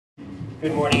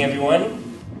Good morning, everyone.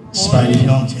 สบายดีพี่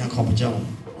น้องที่รักของพระเจ้า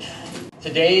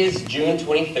Today is June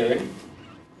 23rd.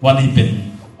 วันนี้เป็น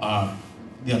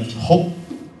เดือน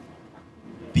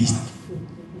6ปี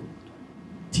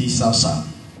ที่23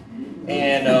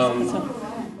 And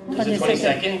is it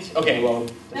 22nd? Okay, well,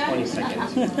 the 22nd.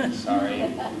 Sorry.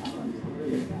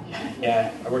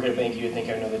 Yeah, I work at a bank. You would think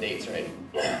I know the dates, right?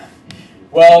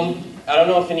 Well, I don't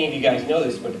know if any of you guys know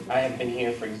this, but I have been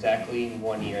here for exactly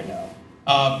 1 year now.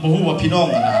 บ่ฮู้ว่าพี่น้อง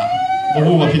บ่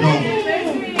ฮู้ว่าพี่น้อง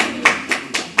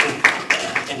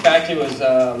In fact, it was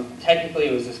technically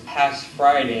it was this past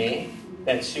Friday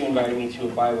that Sue invited me to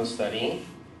a Bible study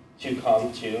to come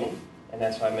to, and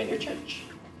that's why I'm at your church.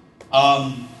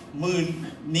 มื้อ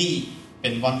นี้เป็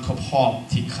นวันครบรอบ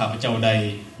ที่ข้าพเจ้าได้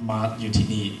มาอยู่ที่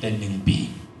นี่ได้1ปี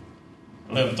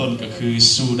เริ่มต้นก็คือ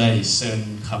สู้ได้เชิญ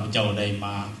ข้าพเจ้าได้ม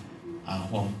า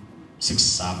ร่วมศึก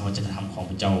ษาวัฒนธรรมของ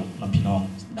พระเจ้านำพี่น้อง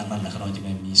ดังนั้นแหละข้าพเจ้าจึงไ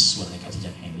ด้มีส่วนในการที่จ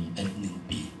ะแห่งนี้ได้1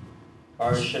ปี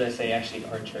Or should I say actually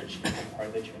our church, because I'm part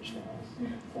of the church now.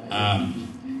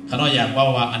 ข้าน้อยอยาก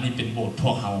ว่าอันนี้เป็นโบสถ์พ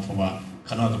วกเฮาเพราะว่า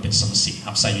ข้าน้อยก็เป็นสมาชิก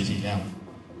รับใช้อยู่ที่แล้ว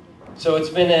So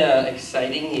it's been an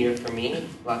exciting year for me,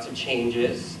 lots of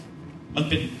changes. มัน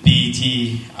เป็นปีที่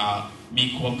มี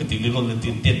ความกระตือรือร้นและ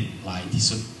ตื่นเต้นหลายที่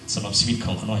สุดสำหรับชีวิตข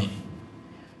องข้าน้อย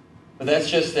But that's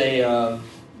just a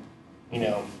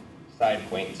side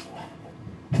point.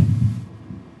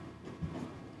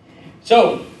 So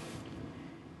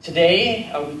today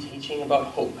I'll be teaching about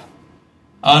hope.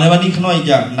 ในวันนี้ข้าน้อย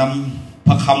อยากนำพ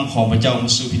ระคำของพระเจ้ามา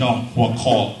สู่พี่น้องหัว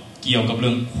ข้อเกี่ยวกับเ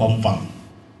รื่องความหวัง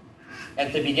At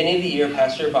the beginning of the year,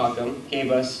 Pastor Bauckham gave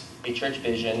us a church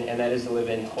vision, and that is to live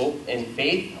in hope, in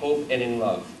faith, hope, and in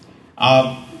love.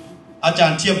 อาจา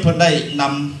รย์เทียมเพิ่นได้น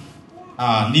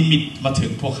ำนิมิตมาถึ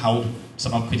งพวกเขาส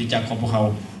ำหรับคริสตจักรของพวกเขา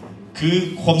คือ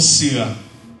ความเชื่อ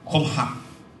ความหัก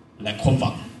และความห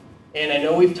วัง And I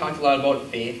know we've talked a lot about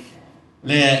faith.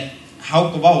 และเขา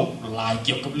ก็เว้าหลายเ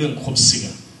กี่ยวกับเรื่องความเชื่อ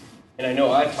And I know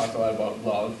I've talked a lot about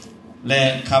love. และ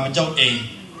ข้าพเจ้าเอง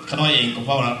ข้าน้อยเองก็เ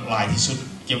ว้าหลายที่สุด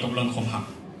เกี่ยวกับเรื่องความหัก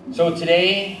So today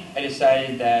I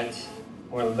decided that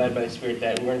we're led by the Spirit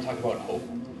that we're going to talk about hope.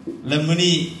 และมื้อ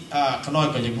นี้ข้าน้อย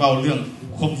ก็อยากเว้าเรื่อง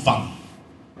ความหวัง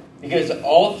Because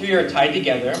all three are tied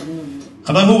together. ข้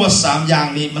าน้อยรู้ว่า3อย่าง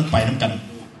นี้มันไปนำกัน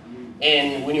And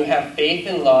when you have faith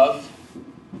and love,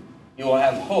 you will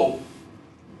have hope.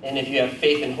 And if you have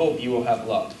faith and hope, you will have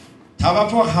love. ถ้าว่า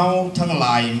พวกเขาทั้งหล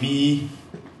ายมี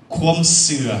ความเ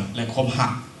ชื่อและความหั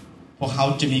กพวกเขา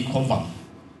จะมีความหวัง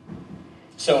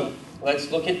So let's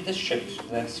look at the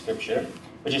scripture,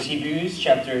 which is Hebrews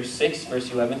chapter 6, verse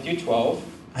 11 through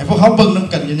 12. ให้พวกเขาเบิ่งน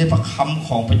ำกันอยู่ในพระคำข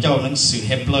องพระเจ้าหนังสือเ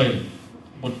ฮบเรย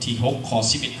บทที่6ข้อ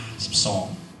11-12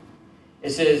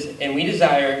 It says, "And we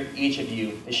desire each of you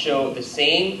to show the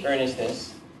same earnestness,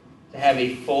 to have a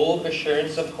full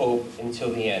assurance of hope until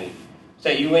the end, so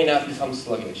that you may not become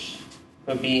sluggish,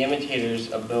 but be imitators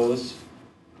of those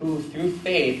who through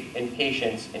faith and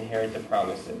patience inherit the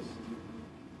promises."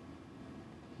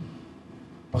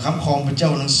 พระคำของพระเจ้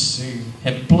าหนังสือเฮ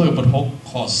บเรยบท6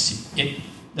ข้อ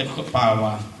11ได้กล่าว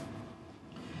ว่า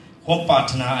ความปราร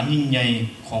ถนาอันยิ่งใหญ่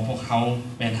ของพวกเขา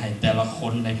แม้นให้แต่ละค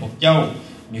นในพวกเจ้า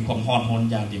มีความฮ้อนหน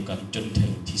อย่างเดียวกันจนถึ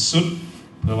งที่สุด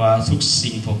เพื่อว่าทุก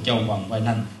สิ่งพวกเจ้าหวังไว้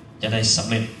นั้นจะได้สำ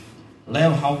เร็จแล้ว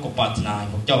เฮาก็ปรารถนาให้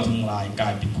พวกเจ้าทั้งหลายกลา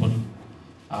ยเป็นคน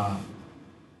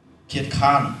เกียจ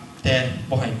ค้านแต่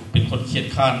บ่ให้เป็นคนเกียจ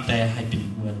ค้านแต่ให้เป็น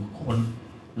เหมือนคน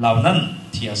เหล่านั้น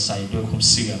ที่อาศัยด้วยความ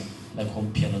เชื่อและความ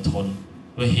เพียรอดทน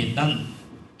ด้วยเหตุนั้น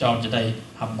เจ้าจะได้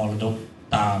รับมรดก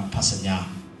ตามพระสัญญา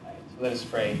Let us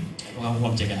pray.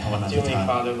 Dear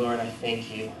Father, Lord, I thank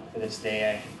you for this day.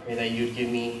 I pray that you'd give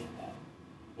me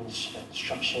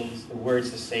instructions, the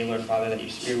words to say, Lord Father, that your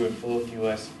Spirit would flow through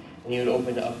us, and you would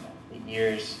open up the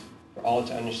ears for all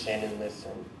to understand and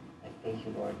listen. I thank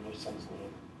you, Lord, in your Son's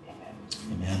name. Amen.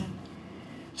 Amen.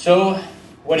 So,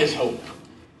 what is hope?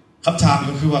 คำถาม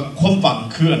ก็คือว่าความหวัง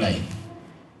คืออะไร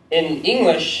In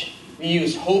English, we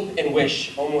use hope and wish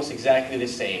almost exactly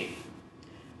the same.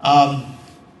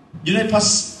 อยู่ใน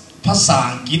ภาษา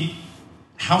อังกฤษ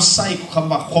เฮาใช้ค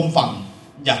ำว่าความหวัง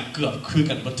อยากเกือบคือ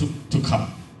กันทุกค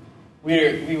ำ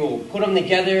We will put them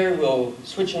together, we'll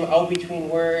switch them out between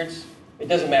words. It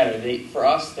doesn't matter. For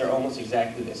us, they're almost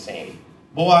exactly the same.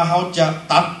 บ่ว่าเฮาจะ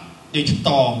ตัดหรือจะ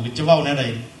ต่อหรือจะเว้าแนวใด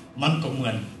มันก็เหมื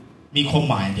อนมีความ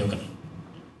หมายเดียวกัน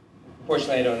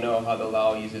Unfortunately, I don't know how the Lao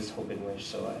uses hope and wish,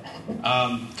 so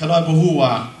ข้าน้อยบ่ฮู้ว่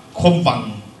าความหวัง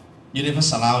อยู่ในภา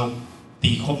ษาลาว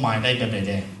ตีความหมายได้แบบใด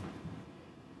แด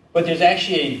But there's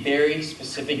actually a very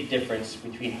specific difference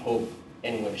between hope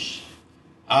and wish.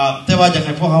 แต่ว่าอยากใ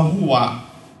ห้พวกเรารู้ว่า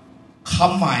ค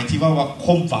ำหมายที่ว่าค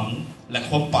วามหวังและ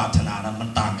ความปรารถนานั้นมัน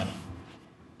ต่างกัน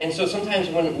And so sometimes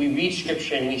when we read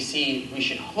scripture and we see we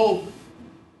should hope,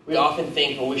 we often think,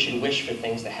 well, we should wish for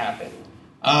things to happen.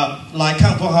 หลายค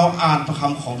รั้งพวกเขาอ่านพระค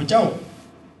ำของพระเจ้า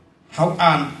เขา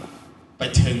อ่านไป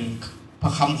ถึงพร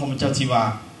ะคำของพระเจ้าที่ว่า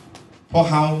พวก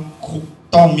เขา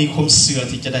ต้องมีความเชื่อ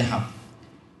ที่จะได้รับ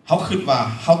เขาคิดว่า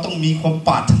เขาต้องมีความป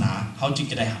รารถนาเขาจึง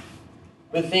จะได้รับ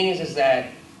The thing is that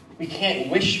we can't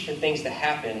wish for things to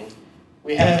happen.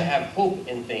 We have to have hope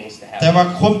in things to happen. แต่ว่า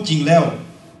ความจริงแล้ว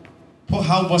พวกเ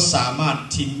ขาบ่สามารถ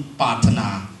ที่ปรารถนา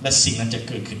และสิ่งนั้นจะ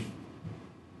เกิดขึ้น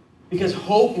Because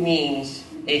hope means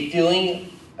a feeling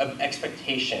of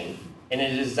expectation and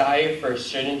a desire for a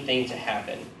certain thing to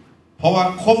happen. เพราะว่า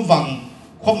ความหวัง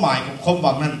ความหมายของความห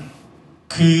วังนั้น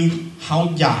คือเขา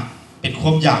อยากเป็นคว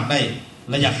ามอยากได้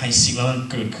และอยากให้สิ่งนั้น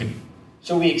เกิดขึ้น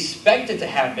So we expect it to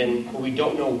happen, but we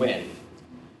don't know when.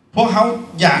 พวกเขา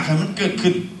อยากให้มันเกิด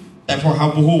ขึ้นแต่พวกเขา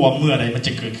บ่รู้ว่าเมื่อใดมันจ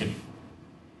ะเกิดขึ้น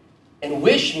And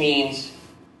wish means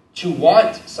to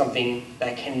want something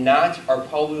that cannot or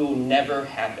probably will never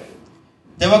happen.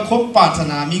 แต่ว่าความปรารถ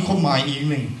นามีความหมายอีก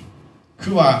หนึ่งคื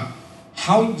อว่าเข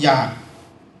าอยาก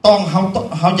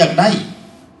เขาอยากได้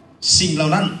สิ่งเหล่า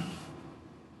นั้น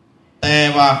แต่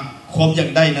ว่าความอยาก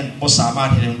ได้นั้นบ่สามารถ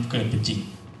ให้มันเกิดเป็นจริง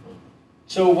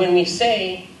So when we say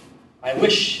I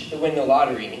wish to win the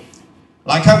lottery ห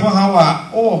ลายครั้งพวกเขาว่า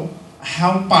โอ้เขา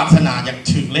ปรารถนาอยาก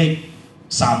ถึงเลข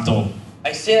3ตัว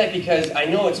I say that because I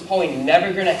know it's probably never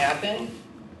going to happen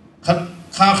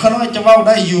ข้าน้อยจะเว้าไ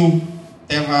ด้อยู่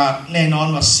แต่ว่าแน่นอน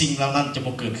ว่าสิ่งเหล่านั้นจะ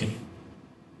บ่เกิดขึ้น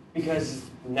because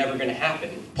it's never going to happen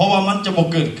เพราะว่ามันจะบ่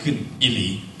เกิดขึ้นอีหลี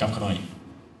กับข้าน้อย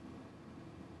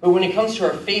But when it comes to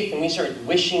our faith and we start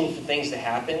wishing for things to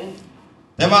happen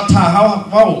แต่ว่าถ้าเขา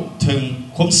เว้าถึง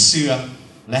ความเชื่อ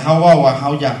และเขาเว้าว่าเขา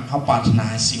อยากเขาปรารถนา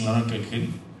ให้สิ่งเหล่านั้นเกิดขึ้น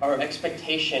our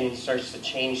expectation starts to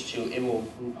change to it will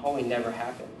probably never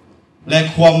happen และ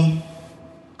ความ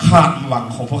คาดหวัง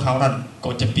ของพวกเขานั้น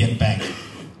ก็จะเปลี่ยนแปลง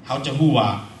เขาจะรู้ว่า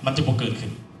มันจะบ่เกิดขึ้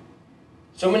น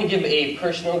So I'm going to give a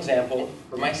personal example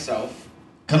for myself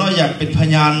ข้าน้อยอยากเป็นพ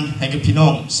ยานให้กับพี่น้อ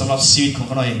งสำหรับชีวิตของ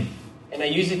ข้าน้อยเอง And I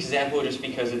use example just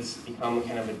because it's become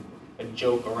kind of a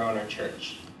joke around our church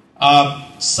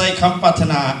ใส่คำปรารถ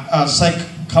นาใส่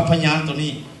คำพยานตัว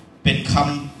นี้เป็นค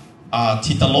ำ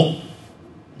ที่ตลก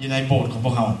อยู่ในโบสถ์ของพ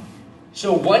วกเขา So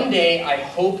one day I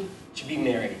hope to be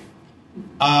married.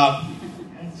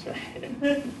 That's right.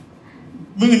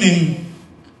 มื้อหนึ่ง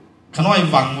ข้าน้อย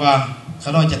หวังว่าข้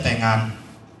าน้อยจะแต่งงาน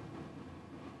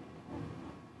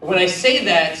When I say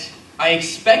that, I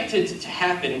expect it to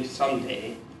happen someday.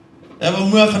 แต่ว่า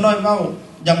เมื่อข้าน้อยเว้า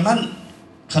อย่างนั้น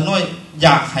ข้าน้อยอย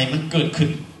ากให้มันเกิดขึ้น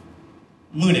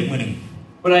มื้อใดมื้อหนึ่ง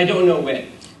But I don't know when.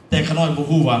 แต่ข้าน้อยบ่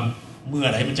ฮู้ว่าเมื่อ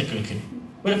ใดมันจะเกิดขึ้น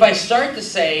But if I start to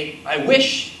say I wish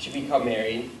to become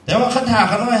married, แต่ว่าคันถ้า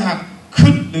ข้าน้อยหักคิ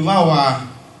ดหรือว่า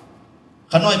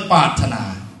ข้าน้อยปรารถนา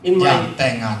อยากแต่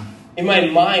งงาน in my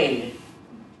mind,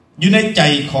 อยู่ในใจ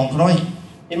ของข้าน้อย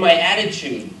in my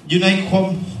attitude, อยู่ในความ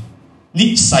นิ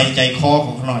สัยใจคอข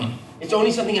องข้าน้อย it's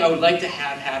only something I would like to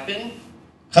have happen,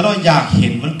 ข้าน้อยอยากเห็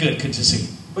นมันเกิดขึ้นซื่อ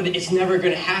but it's never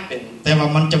going to happen ๆแต่ว่า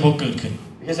มันจะบ่เกิดขึ้น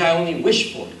because I only wish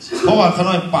for it. เพราะว่าข้า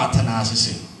น้อยปรารถนา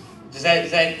ซื่อ Does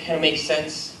that kind of make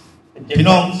sense? ๆพี่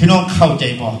น้องเข้าใจ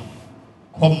บ่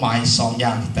ความหมาย2อย่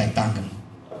างที่แตกต่างกัน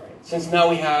Since now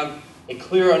we have a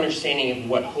clear understanding of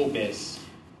what hope is,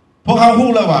 พวกเขารู้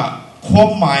แล้วว่าความ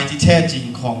หมายที่แท้จริง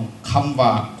ของคำว่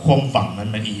าความหวังนั้น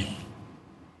มันอีหยัง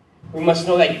we must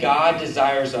know that God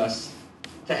desires us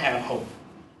to have hope.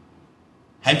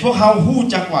 ให้พวกเขารู้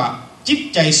จักว่าจิต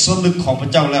ใจส่วนลึกของพระ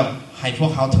เจ้าแล้วให้พว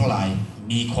กเขาทั้งหลาย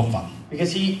มีความหวัง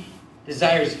Because He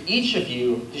desires each of you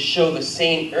to show the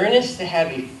same earnest to have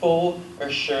a full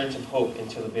assurance of hope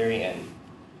until the very end.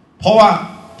 เพราะว่า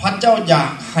พระเจ้าอยา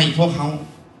กให้พวกเขา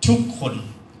ทุกคน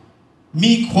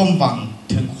มีความหวัง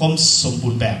ถึงความสมบู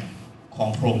รณ์แบบของ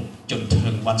พระองค์จนถึ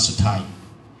งวันสุดท้าย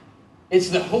It's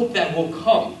the hope that will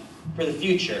come for the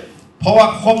future. เพราะว่า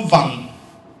ความหวัง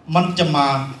มันจะมา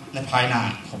ในภายหน้า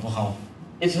ของพวกเขา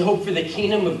It's the hope for the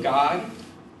kingdom of God.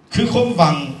 คือความหวั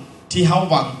งที่เขา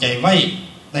หวังใจไว้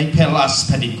ในแผ่นราชแ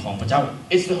ผ่นดินของพระเจ้า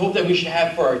It's the hope that we should have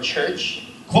for our church.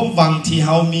 ความหวังที่เข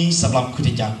ามีสำหรับคริสต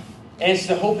จักร And it's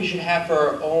the hope we should have for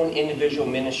our own individual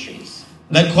ministries.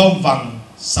 และความหวัง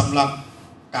สำหรับ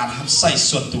การรับใช้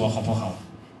ส่วนตัวของพวกเขา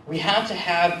We have to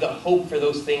have the hope for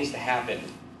those things to happen.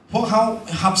 พวกเขา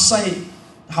รับใช้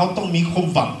เขาต้องมีความ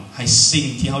หวังให้สิ่ง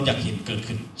ที่เขาอยากเห็นเกิด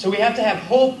ขึ้น So we have to have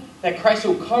hope that Christ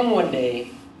will come one day.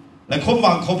 และความห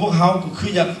วังของพวกเขาก็คื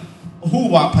ออยากรู้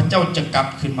ว่าพระเจ้าจะกลับ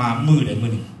ขึ้นมามื้อใดมื้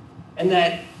อหนึ่ง And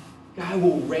that God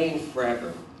will reign forever.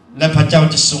 และพระเจ้า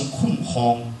จะทรงคุ้มครอ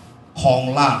งครอง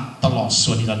ราชย์ตลอด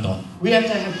ส่วนนิรันดร We have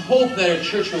to have hope that our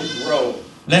church will grow.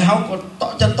 และเขาก็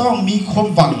จะต้องมีความ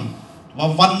หวังว่า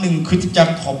วันหนึ่งคริสตจัก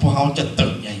รของพวกเขาจะเติ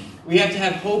บใหญ่ We have to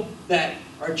have hope that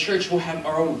our church will have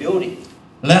our own building.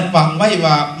 และหวังไว้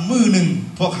ว่ามื้อหนึ่ง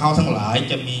พวกเขาทั้งหลาย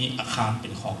จะมีอาคารเป็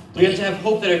นของ We have to have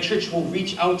hope that our church will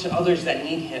reach out to others that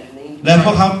need Him. และพ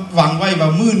วกเขาหวังไว้ว่า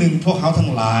มื้อหนึ่งพวกเขาทั้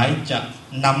งหลายจะ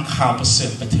นำข่าวประเสริ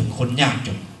ฐไปถึงคนยากจ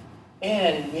น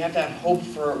And we have to have hope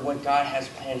for what God has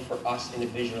planned for us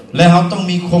individually. และเขาต้อง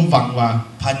มีความหวังว่า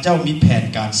พระเจ้ามีแผน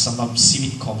การสำหรับชีวิ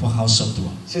ตของพวกเขาส่วนตัว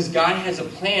Since God has a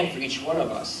plan for each one of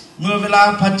us. เมื่อเวลา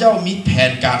พระเจ้ามีแผ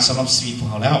นการสำหรับชีวิตของ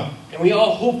เขาแล้ว And we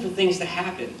all hope for things to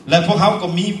happen. และพวกเขาก็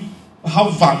มีเขา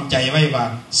หวังใจไว้ว่า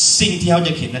สิ่งที่เขาจ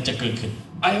ะเห็นนั้นจะเกิดขึ้น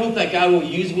I hope that God will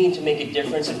use me to make a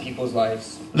difference in people's lives.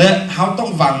 และเขาต้อง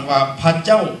หวังว่าพระเ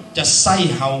จ้าจะใส่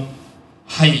เขา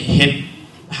ให้เห็น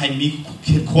ให้มี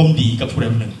ความดีกับผู้ใด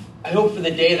ผู้หนึ่ง I hope for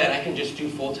the day that I can just do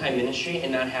full-time ministry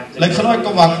and not have to. และข้าน้อยก็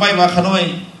หวังไว้ว่าข้าน้อย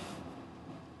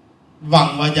หวัง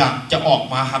ว่าอยากจะออก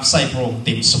มารับใส่พระองค์เ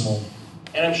ต็มสมอง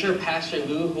And I'm sure Pastor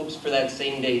Lou hopes for that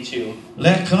same day too. แล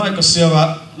ะข้าน้อยก็เชื่อว่า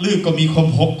ลือก็มีความ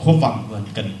หวังเหมือน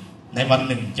กันในวัน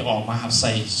หนึ่งจะออกมารับใ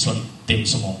ส่ส่วนเต็ม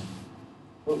สมอง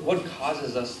What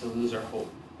causes us to lose our hope?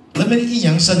 และไม่อีห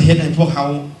ยังสันเหตุให้พวกเขา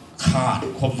ขาด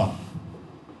ความหวัง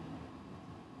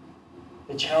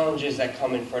The challenges that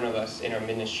come in front of us in our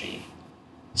ministry.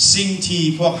 สิ่งที่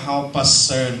พวกเขาประเส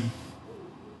ริญ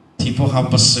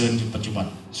อยู่ปัจจุบัน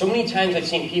So many times I've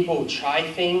seen people try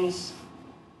things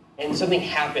and something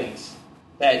happens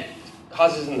that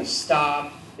causes them to stop,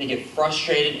 they get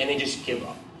frustrated and they just give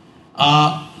up.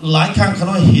 หลายครั้งข้า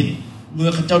น้อยเห็นเมื่อ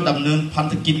ข้าเจ้าดำเนินพัน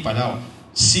ธกิจไปแล้ว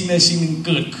สิ่งใดสิ่งหนึ่งเ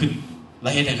กิดขึ้นและ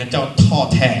เห็นให้ข้าเจ้าท้อ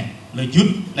แท้หรือหยุด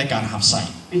ในการหับใส่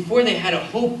Before they had a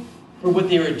hope for what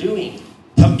they were doing.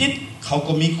 ทำอิฐเขา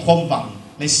ก็มีความหวัง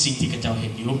ในสิ่งที่ข้าเจ้าเห็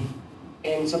นอยู่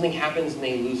And something happens and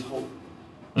they lose hope.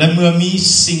 และเมื่อมี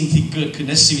สิ่งที่เกิดขึ้น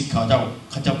ในชีวิตข้าเ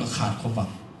จ้าก็ขาดความหวัง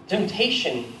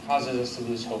Temptation causes us to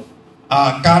lose hope.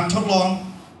 การทดลอ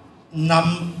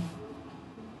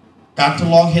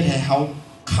งเฮ็ดให้เขา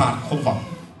ขาดความหวัง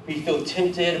We feel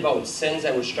tempted about sins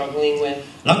that we're struggling with.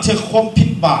 หลังจากความผิด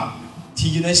บาปที่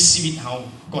อยู่ในชีวิตเขา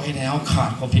ก็เฮ็ดให้เขาขา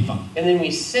ดความผิดหวัง And then we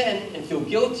sin and feel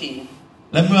guilty.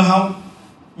 และเมื่อเขา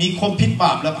มีความผิดบ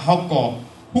าปแล้วเขาก็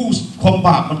ผู้ความบ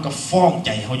าปมันก็ฟ้องใจ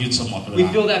เขาอยู่เสมอเลย We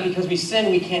feel that because we sin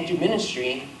we can't do ministry.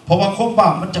 เพราะว่าความบา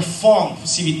ปมันจะฟ้อง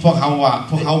ชีวิตพวกเขาว่า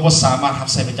พวกเขาบ่สามารถรับ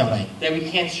ใช้พระเจ้าได้ That we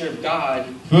can't serve God.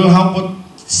 เพื่อเขาบ่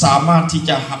สามารถที่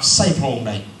จะรับใช้พระองค์ไ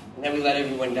ด้ And then we let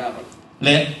everyone down. แล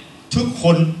ะทุกค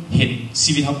นเห็น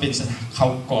ชีวิตเขาเป็นเขา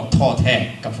ก็ท้อแท้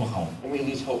กับพวกเขา And we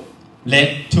lose hope. และ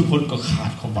ทุกคนก็ขา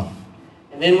ดความหวัง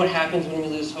And then what happens when we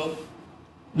lose hope?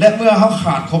 และเมื่อเขาข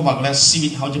าดความหวังแล้วชีวิ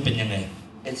ตเขาจะเป็นยังไง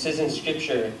It says in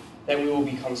Scripture that we will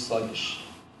become sluggish.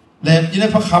 และใน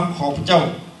พระคำของพระเจ้า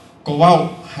ก็ว่า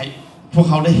ให้พวก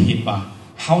เขาได้เห็นว่า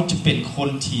เขาจะเป็นคน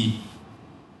ที่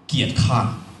เกียจคร้าน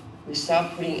We stop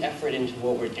putting effort into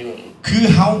what we're doing. คือ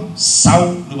เขาเศร้า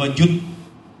หรือว่าหยุด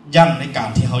ยั้งในการ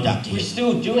ที่เขาอยากจะเห็น We're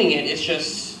still doing it. It's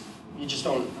just you just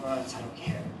don't. I don't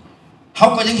care. เขา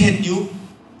ก็ยังเห็นอยู่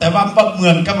แต่ว่าเหมื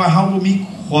อนกับว่าเขามี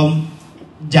ความ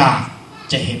อยาก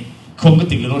จะเห็นความกระ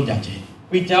ตือรือร้นอยากจะเห็น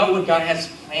We doubt what God has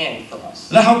planned for us.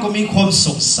 และเขาก็มีความส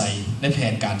งสัยในแผ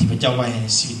นการที่พระเจ้าไว้ใน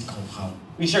ชีวิตของเขา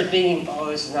We start thinking, oh,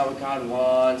 this is not what God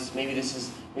wants. Maybe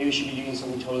we should be doing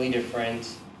something totally different.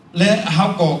 และเขา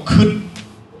ก็คิด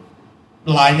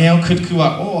หลายแนวคิดคือว่า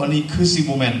โอ้อันนี้คือสิ่ง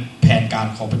โมเมนต์แผนการ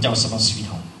ของพระเจ้าสำหรับชีวิต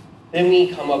เขา Then we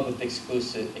come up with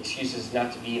excuses not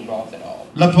to be involved at all.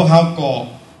 และพวกเขาก็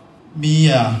มี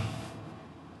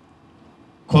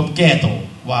ความแก้ตัว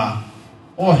ว่า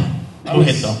โอ้ยไม่เ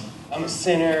ห็นหรอก I'm a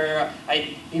sinner.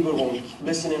 People won't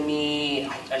listen to me.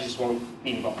 I just won't be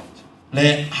involved. และ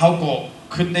เขาก็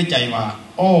คิดในใจว่า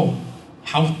โอ้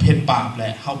เขาเพ็นบาปแหล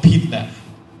ะเขาผิดแหละ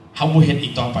เขาบ่เห็นอี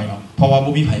กต่อไปหรอกเพราะว่า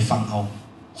บ่มีไผฟังเขา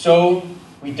So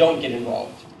we don't get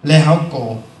involved. และเขาก็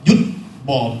หยุด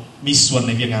บ่มีส่วนใ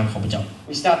นเวียงงานของพระเจ้า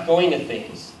We stop going to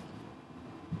things.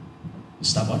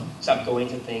 Stop what? Stop going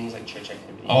to things like church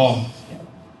activities. อ๋อ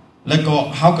แล้วก็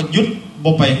เขาก็หยุด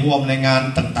บ่ไปร่วมในงาน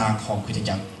ต่างๆของคริสต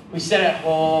จักร We sit at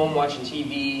home watching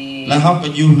TV. แล้วเขาก็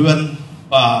อยู่เรือน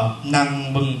นั่ง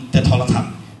เบิ่งแต่โทรทัศ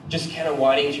น์ Just kind of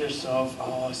whining to yourself.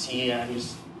 Oh, see,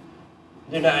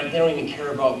 they don't even care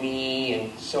about me, and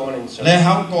so on and so on. และเข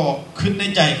าก็คิดใน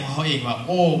ใจของเขาเองว่าโ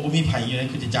อ้บ่มีไผอยู่ใน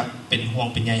คริสตจักรเป็นห่วง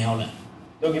เป็นใยเฮาแหละ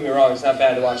Don't get me wrong, it's not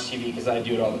bad to watch TV because I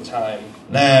do it all the time.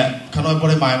 และข้าน้อยบ่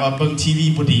ได้หมายว่าเบิ่งทีวี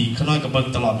บ่ดีข้าน้อยก็เบิ่ง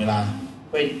ตลอดเวลา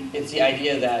But it's the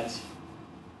idea that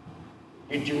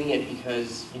you're doing it because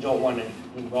you don't want to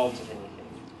be involved in anything.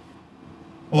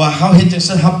 ว่าเขาเห็นจัง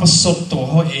ซั่นเขาประสบตัว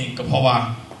เขาเองก็เพราะว่า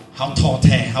เขาท้อแ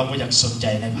ท้เขาบ่อยากสนใจ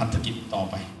ในพันธกิจต่อ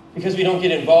ไป Because we don't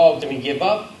get involved and we give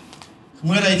up. เ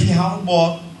มื่อใดที่เขาบ่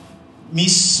มี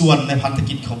ส่วนในพันธ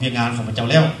กิจของเวียงงานของพระเจ้า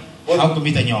แล้วเขาก็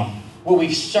มีแต่ยอม What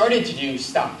we've started to do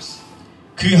stops.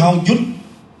 คือเขาหยุด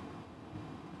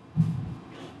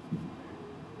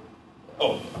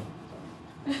Oh.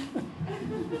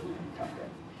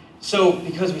 So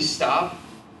because we stop,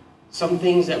 some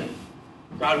things that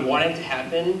God wanted to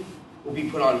happen will be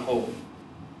put on hold.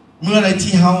 เมื่อใด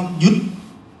ที่เขาหยุด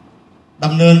ด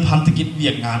ำเนินพันธกิจเวี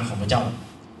ยงงานของพระเจ้า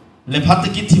และพันธ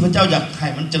กิจที่พระเจ้าอยากให้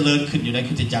มันเจริญขึ้นอยู่ในค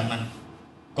ริสตจักรนั้น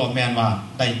ก็แม่นว่า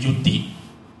ได้ยุติ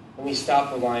When we stop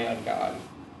relying on God.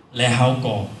 และเขา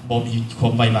ก็บ่มีควา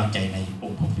มไว้วางใจในอ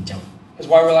งค์พระเจ้า Because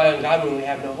why rely on God when we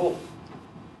have no hope?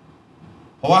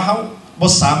 เพราะว่าเขาบ่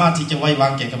สามารถที่จะไว้วา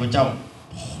งใจกับพระเจ้า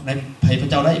ในพระ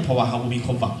เจ้าได้เพราะว่าเขาบ่มีค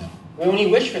วามหวังแล้ว We only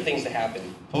wish for things to happen.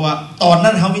 เพราะว่าตอน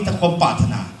นั้นเขามีแต่ความปรารถ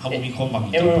นาเขาบ่มีความหวัง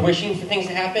And when we're wishing for things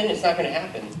to happen, it's not going to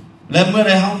happen. และเมื่อใ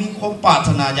ดเขามีความปรารถ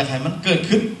นาอยากให้มันเกิด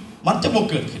ขึ้นมันจะบ่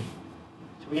เกิดขึ้น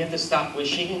So we have to stop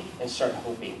wishing and start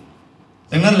hoping.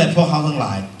 ดังนั้นแหละพวกเขาทั้งหล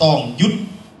ายต้องหยุด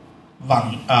หวัง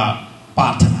ปรา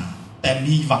รถนาแต่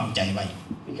มีหวังใจไว้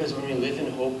Because when we live in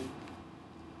hope,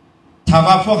 ถ้า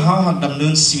ว่าพวกเขาหากดำเนิ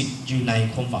นชีวิตอยู่ใน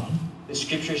ความหวัง the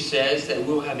scripture says that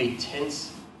we'll have a tense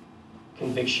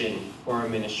conviction for our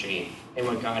ministry and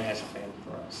what God has planned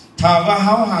for us. ถ้าว่าเข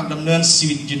าหากดำเนินชี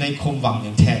วิตอยู่ในความหวังอย่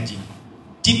างแท้จริง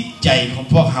จิตใจของ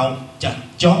พวกเขาจะ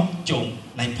เจาะจง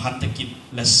ในพันธกิจ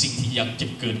และสิ่งที่อยากจะ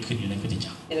เกิดขึ้นอยู่ในคริสต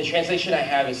จักร In the translation I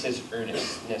have, it says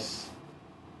earnestness.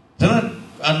 ดังนั้น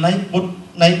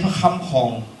ในพระคำของ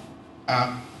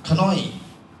ขน้อย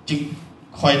จึง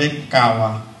คอยได้กล่าวว่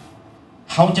า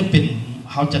เขาจ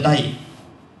ะได้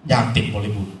อย่างเต็มบ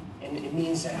ริบูรณ์ And it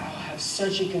means that I'll have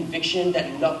such a conviction that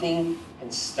nothing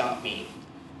can stop me.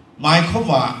 หมายความ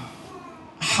ว่า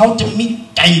เขาจะมี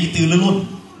ใจตื่นรือร้น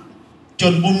จ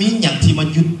นบ่มีหยังที่มา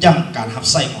หยุดยั้งการรับ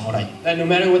ใช้ของเขาได้ That no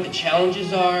matter what the challenges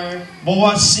are, บ่ว่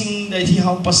าสิ่งใดที่เข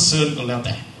าประเสริฐก็แล้วแ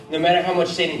ต่ no matter how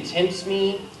much Satan tempts me,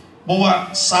 บ่ว่า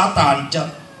ซาตานจะ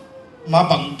มา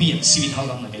บังเปียนชีวิตเขา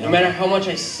จังไดก็ no แล้ว matter how much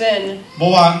I sin, บ่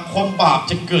ว่าความบาป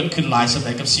จะเกิดขึ้นหลายสักใด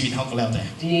กับชีวิตเขาก็แล้วแต่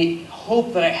the hope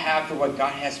that I have for what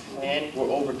God has planned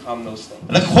will overcome those things.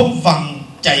 และความหวัง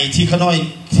ใจที่ขน้อย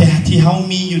ที่เฮา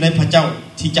มีอยู่ในพระเจ้า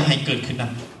ที่จะให้เกิดขึ้นนั้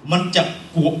นมันจะ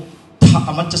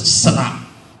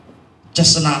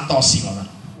ชนะต่อสิ่งเหล่านั้น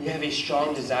We have a strong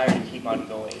desire to keep on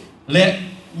going. และ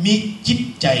มีจิต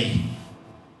ใจ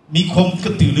มีความกร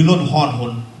ะตือรือร้นห้อนห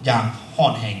นอย่างห้อ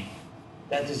นแห้ง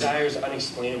That desire is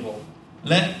unexplainable.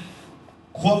 และ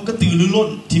ความกระตือรือร้น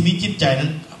ที่มีจิตใจนั้น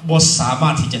บ่สามา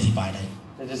รถที่จะอธิบายได้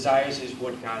The desires is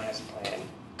what God has planned.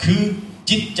 คือ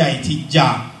จิตใจที่อย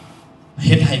ากเ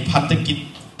ฮ็ดให้พันธกิจ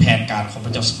แผนการของพร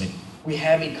ะเจ้าสำเร็จ We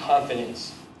have a confidence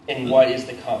in what is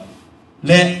to come. แ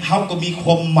ละเฮาก็มีคว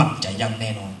ามมั่นใจอย่างแน่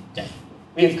นอนใจ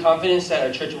We have confidence that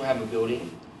our church will have a building.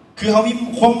 คือเฮามี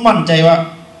ความมั่นใจว่า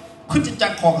คริสตจั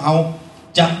กรของเฮา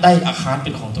จะได้อาคารเป็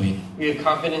นของตัวเอง We have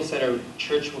confidence that our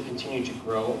church will continue to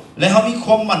grow. และเฮามีค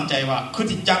วามมั่นใจว่าคริส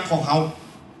ตจักรของเฮา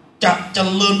จะเจ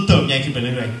ริญเติบใหญ่ขึ้นไปเ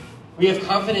รื่อยๆ We have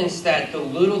confidence that the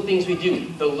little things we do,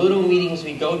 the little meetings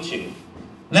we go to,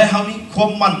 และเฮามีควา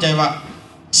มมั่นใจว่า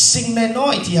สิ่งน้อ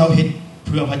ยๆที่เฮาเฮ็ดเ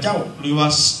พื่อพระเจ้าหรือว่า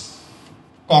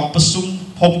กองประชุม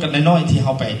พบกันน้อยๆที่เฮ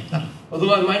าไปนั่น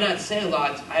although I might not say a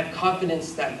lot, I have confidence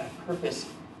that that purpose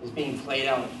is being played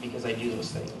out because I do those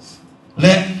things. แล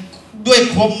ะด้วย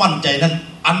ความมั่นใจนั้น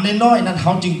อันน้อยๆนั้นเฮ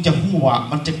าจึงจะรู้ว่า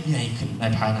มันจะใหญ่ขึ้นใน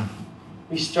ภายหน้า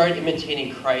We start imitating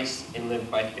Christ and live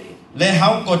by faith. และเฮา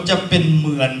ก็จะเป็นเห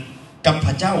มือนกับพ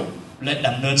ระเจ้าและด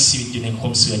ำเนินชีวิตอยู่ในควา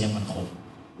มเชื่ออย่างมั่นคง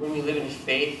When we live in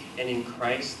faith and in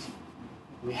Christ,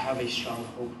 we have a strong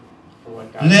hope for what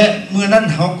God และเมื่อนั้น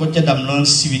เฮาก็จะดำเนิน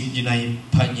ชีวิตอยู่ใน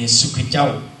พระเยซูคริสต์เจ้า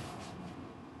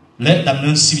และดำเนิ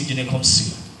นชีวิตอยู่ในความเชื่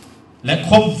อและค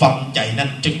วามหวังใจนั้น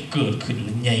จะเกิดขึ้นแล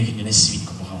ะใหญ่ขึ้นอยู่ในชีวิตข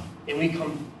องพวกเขา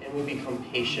and we become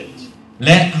patient. แล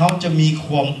ะเขาจะมีค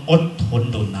วามอดทน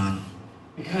ต่อนาน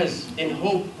Because in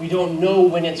hope, we don't know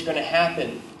when it's going to happen.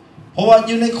 เพราะว่าอ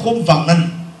ยู่ในความหวังนั้น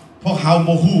พวกเขา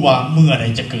บ่ฮู้ว่าเมื่อใด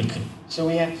จะเกิดขึ้น So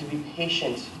we have to be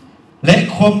patient. และ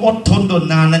ความอดทนต่อ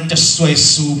นานนั้นจะช่วย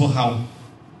สู้พวกเขา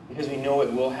Because we know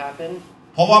it will happen.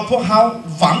 เพราะว่าพวกเขา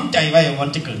หวังใจไว้ว่ามัน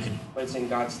จะเกิดขึ้น But it's in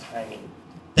God's timing.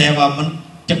 แต่ว่ามัน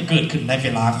จะเกิดขึ้นในเว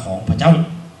ลาของพระเจ้า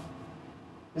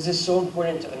This is so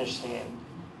important to understand.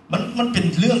 มันเป็น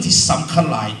เรื่องที่สำคัญ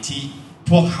หลายที่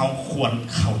พวกเขาควร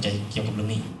เข้าใจเกี่ยวกับเรื่อ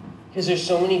งนี้ Because there's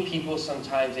so many people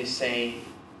sometimes they say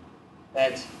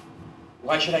that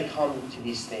why should I come to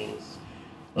these things?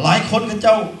 หลายคนเขาเ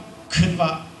จ้าคิดว่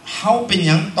าเขาเป็นห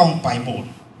ยังต้องไปโบส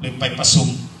ถ์หรือไปประชุม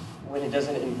When it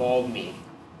doesn't involve me.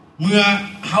 เมื่อ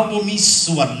เขาบ่มี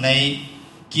ส่วนใน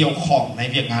เกี่ยวข้องใน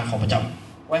เรื่องงานของพระเจ้า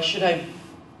Why should I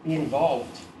be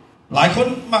involved? หลายคน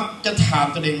มักจะถาม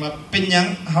ตัวเองว่าเป็นยัง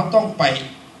เขาต้องไป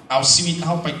เอาชีวิตเข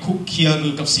าไปคุกเคียอ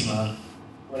ยู่กับสิ่งเหล่านั้น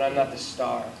When I'm not the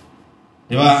star. ห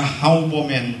รือว่าเขาบ่แ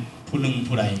ม่นผู้หนึ่ง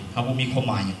ผู้ใดเขาบ่มีความ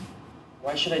หมายหยัง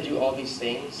Why should I do all these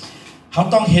things? เขา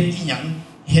ต้องเฮ็ดอีหยัง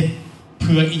เฮ็ดเ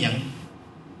พื่ออีหยัง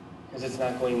Because it's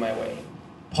not going my way.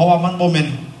 เพราะว่ามันบ่แม่น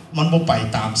มันบ่ไป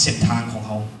ตามเส้นทางของเ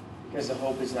ขา Because the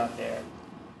hope is not there.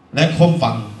 และความห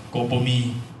วังก็บ่มี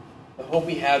The hope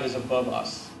we have is above us.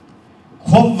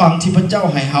 ความหวังที่พระเจ้า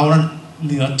ให้เฮานั้นเ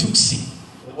หนือทุกสิ่ง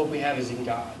The hope we have is in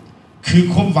God. คือ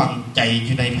ความหวังใจอ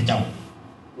ยู่ในพระเจ้า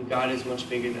And God is much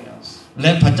bigger than us. แล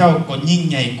ะพระเจ้าก็ยิ่ง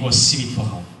ใหญ่กว่าชีวิตพวก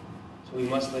เขา So we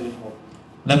must live in hope.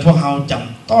 และพวกเขาจ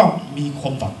ำต้องมีคว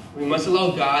ามหวัง We must allow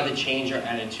God to change our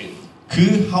attitude. คื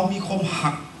อเขามีความ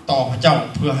หักต่อพระเจ้า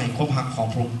เพื่อให้ความหักของ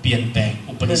พระองค์เปลี่ยนแปลง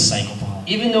อุปนิสัยของพวกเขา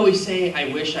Even though we say, I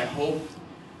wish, I hope,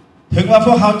 ถึงว่าพ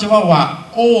วกเขาจะว่า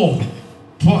โอ้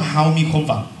พวกเขามีความ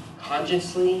หวัง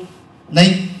consciously, ใน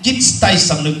จิตใต้ส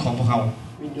ำนึกของพวกเขา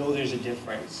we know there's a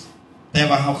difference. แต่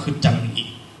ว่าเขาคือจังอีก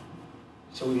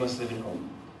So we must live in hope.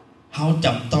 เขาจ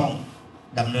ำต้อง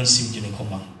ดำเนินชีวิตอยู่ในความ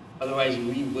หวัง Otherwise,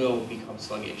 we will become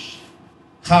sluggish.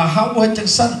 ถ้าเขาบ่จัง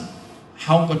ซั่นเข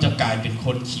าก็จะกลายเป็นค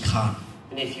นขี้คร้าน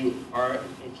And if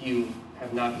you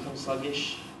have not become sluggish,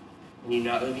 and you're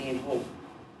not living in hope,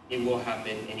 it will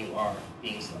happen, and you are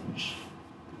being sluggish.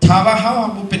 ถ้าว่าเขา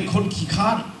บ่เป็นคนขี้คร้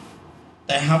านแ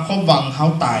ต่หาความหวังเขา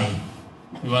ตาย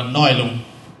หรือว่าน้อยลง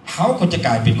เขาก็จะก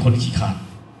ลายเป็นคนขี้คร้าน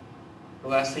The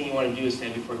last thing you want to do is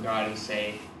stand before God and say,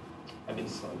 I've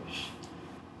been sluggish.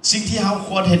 สิ่งที่เขาค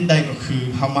วรเห็นได้ก็คือ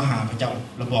เขามาหาพระเจ้า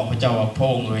และบอกพระเจ้าว่าพระ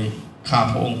องค์เอ๋ยข้า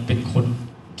พระองค์เป็นคน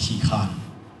ขี้คร้าน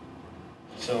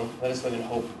So let us live in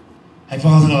hope ให้พว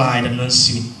กเขาทั้งหลายดำเนิน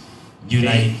ชีวิตอยู่ใ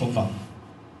นความหวัง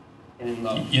and in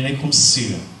love. อยู่ในความเสื่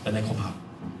อและในความหัก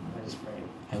Let us pray.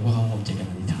 ให้พวกเขาร่วมใจกัน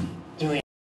อธิษฐาน